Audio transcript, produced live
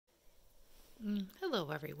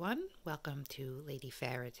Hello everyone, welcome to Lady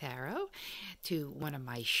Farrah Tarot, to one of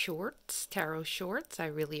my tarot shorts. I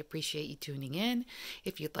really appreciate you tuning in.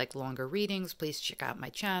 If you'd like longer readings, please check out my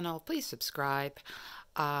channel, please subscribe.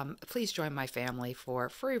 Please join my family for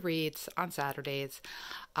free reads on Saturdays.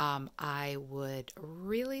 I would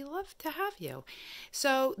really love to have you.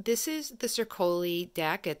 So this is the Circoli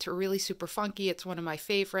deck. It's really super funky. It's one of my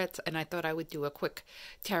favorites, and I thought I would do a quick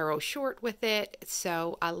tarot short with it.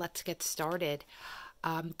 So let's get started.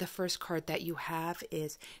 The first card that you have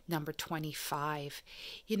is number 25.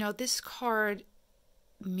 You know, this card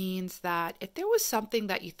means that if there was something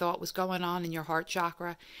that you thought was going on in your heart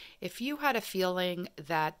chakra, if you had a feeling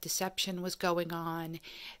that deception was going on,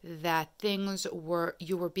 that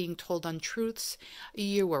you were being told untruths,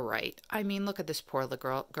 you were right. I mean, look at this poor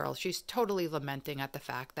little girl. She's totally lamenting at the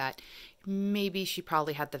fact that maybe she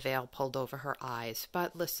probably had the veil pulled over her eyes.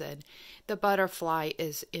 But listen, the butterfly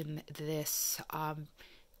is in this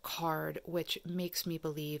card, which makes me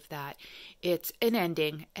believe that it's an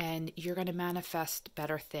ending and you're going to manifest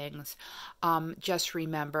better things. Just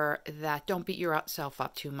remember that don't beat yourself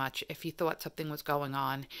up too much. If you thought something was going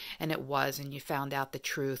on and it was, and you found out the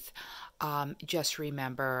truth, just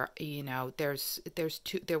remember, you know, there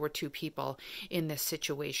were two people in this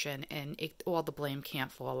situation, and all the blame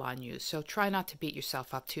can't fall on you. So try not to beat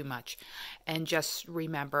yourself up too much, and just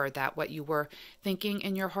remember that what you were thinking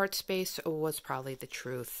in your heart space was probably the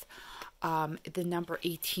truth. The number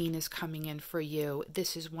 18 is coming in for you.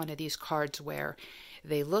 This is one of these cards where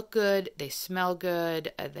they look good, they smell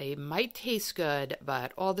good, they might taste good,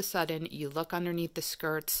 but all of a sudden you look underneath the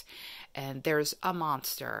skirts and there's a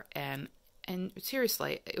monster. And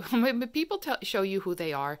seriously, when people show you who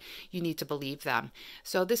they are, you need to believe them.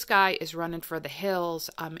 So this guy is running for the hills.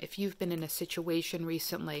 If you've been in a situation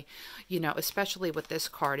recently, you know, especially with this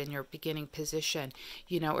card in your beginning position,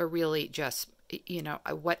 you know, it really just, you know,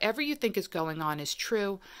 whatever you think is going on is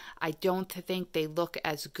true. I don't think they look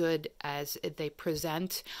as good as they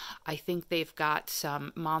present. I think they've got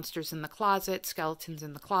some monsters in the closet, skeletons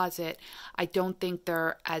in the closet. I don't think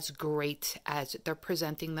they're as great as they're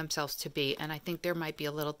presenting themselves to be. And I think there might be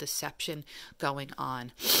a little deception going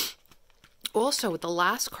on. Also, the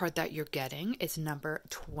last card that you're getting is number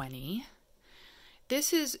 20.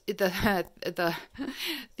 This is the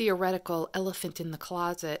theoretical elephant in the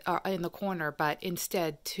closet, or in the corner, but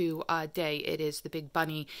instead today it is the big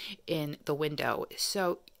bunny in the window.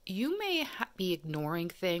 So you may be ignoring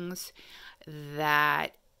things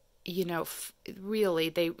that, you know,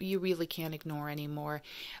 you really can't ignore anymore.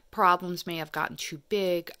 Problems may have gotten too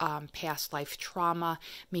big. Past life trauma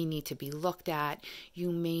may need to be looked at.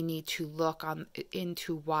 You may need to look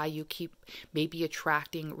into why you keep maybe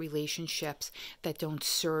attracting relationships that don't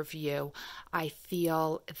serve you. I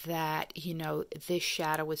feel that, you know, this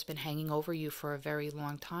shadow has been hanging over you for a very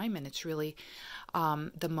long time, and it's really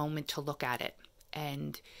the moment to look at it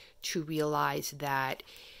and to realize that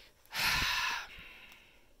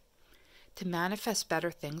to manifest better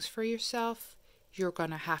things for yourself, you're going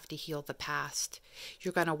to have to heal the past.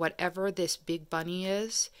 You're going to, whatever this big bunny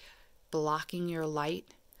is, blocking your light,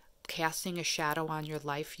 casting a shadow on your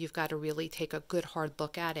life, you've got to really take a good hard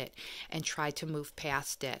look at it and try to move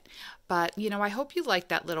past it. But, you know, I hope you like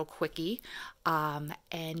that little quickie.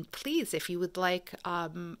 And please, if you would like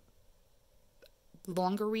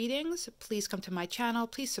longer readings, please come to my channel.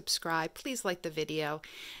 Please subscribe. Please like the video.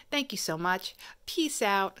 Thank you so much. Peace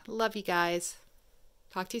out. Love you guys.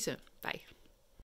 Talk to you soon. Bye.